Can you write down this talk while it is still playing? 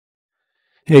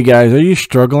Hey guys, are you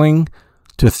struggling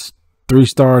to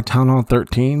 3-star Town Hall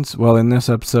 13s? Well, in this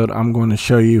episode, I'm going to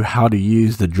show you how to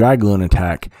use the Drag Loon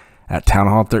attack at Town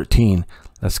Hall 13.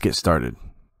 Let's get started.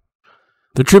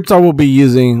 The troops I will be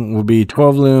using will be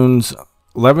 12 loons,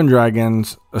 11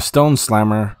 dragons, a stone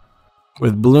slammer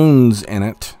with balloons in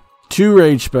it, 2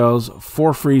 rage spells,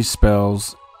 4 freeze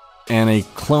spells, and a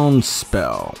clone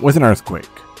spell with an earthquake.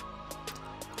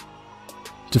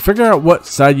 To figure out what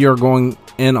side you're going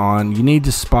in on, you need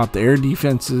to spot the air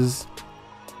defenses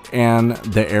and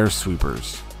the air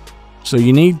sweepers. So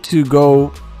you need to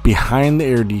go behind the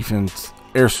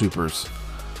air sweepers,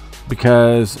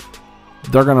 because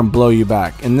they're going to blow you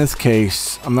back. In this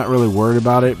case, I'm not really worried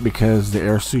about it because the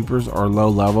air sweepers are low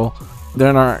level.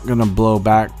 They're not going to blow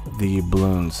back the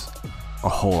balloons a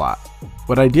whole lot.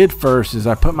 What I did first is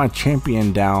I put my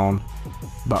champion down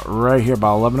about right here,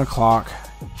 about 11 o'clock.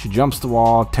 She jumps the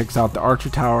wall, takes out the archer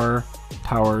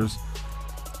towers,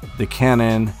 the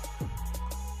cannon,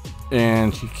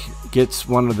 and she gets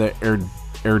one of the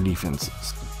air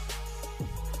defenses.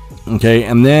 Okay,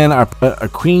 and then I put a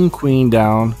king queen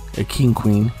down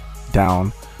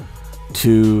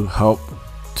to help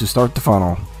to start the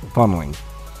funneling.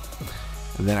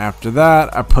 And then after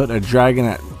that, I put a dragon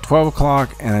at 12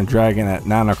 o'clock and a dragon at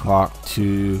 9 o'clock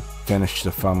to finish the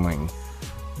funneling.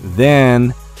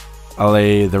 Then I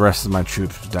lay the rest of my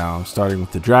troops down, starting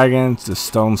with the dragons, the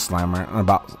stone slammer, and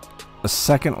about a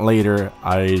second later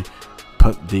I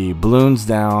put the balloons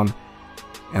down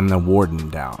and the warden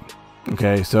down.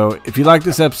 Okay, so if you like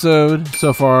this episode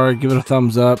so far, give it a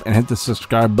thumbs up and hit the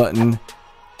subscribe button.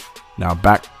 Now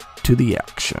back to the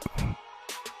action.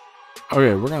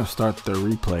 Okay, we're gonna start the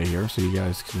replay here so you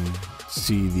guys can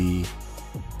see the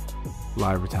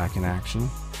live attack in action.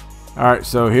 Alright,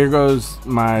 so here goes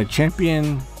my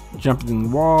champion jumping in the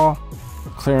wall,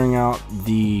 clearing out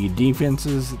the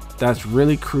defenses. That's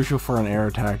really crucial for an air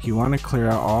attack. You want to clear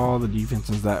out all the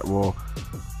defenses that will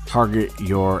target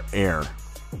your air.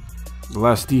 The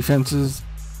less defenses,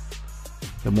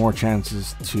 the more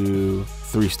chances to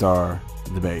 3-star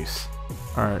the base.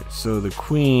 Alright, so the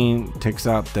queen takes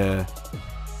out the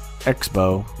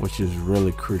X-bow, which is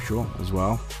really crucial as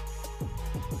well.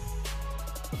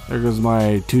 There goes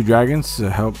my 2 dragons to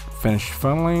help finish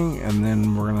funneling, and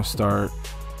then we're gonna start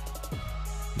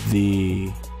the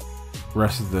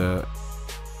rest of the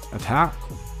attack.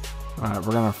 Alright,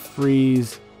 we're gonna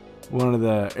freeze one of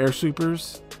the air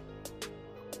sweepers.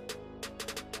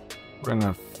 We're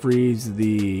gonna freeze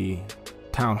the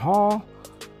town hall.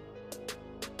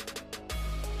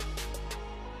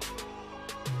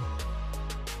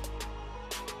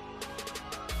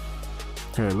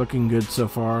 Okay, looking good so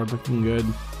far, looking good.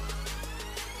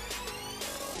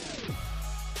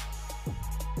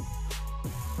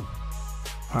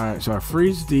 Alright, so I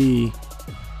freeze the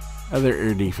other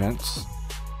air defense.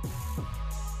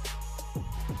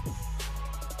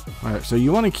 Alright, so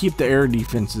you want to keep the air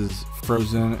defenses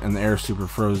frozen and the air super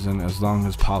frozen as long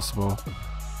as possible.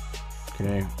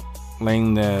 Okay,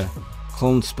 laying the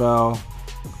clone spell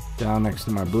down next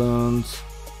to my balloons.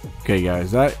 Okay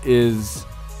guys, that is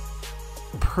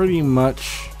pretty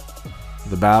much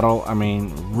the battle. I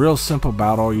mean, real simple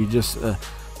battle. You just the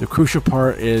crucial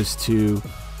part is to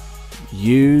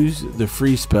use the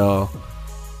free spell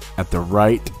at the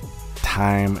right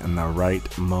time and the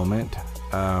right moment.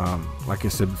 Like I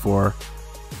said before,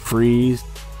 freeze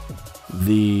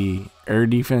the air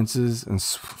defenses and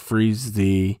freeze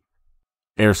the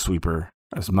air sweeper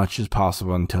as much as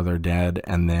possible until they're dead,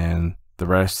 and then the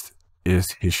rest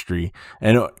is history.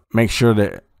 And make sure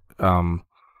that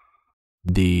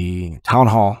the town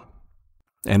hall,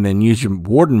 and then use your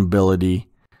warden ability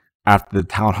after the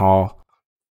town hall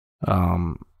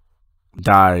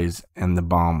dies and the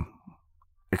bomb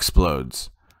explodes.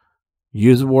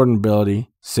 Use the warden ability,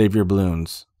 save your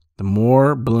balloons. The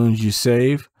more balloons you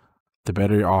save, the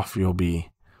better off you'll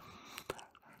be.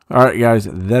 Alright guys,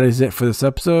 that is it for this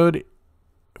episode.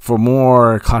 For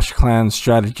more Clash of Clans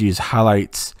strategies,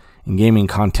 highlights, and gaming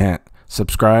content,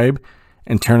 subscribe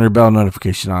and turn your bell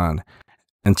notification on.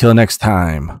 Until next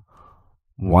time,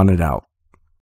 Wanted out.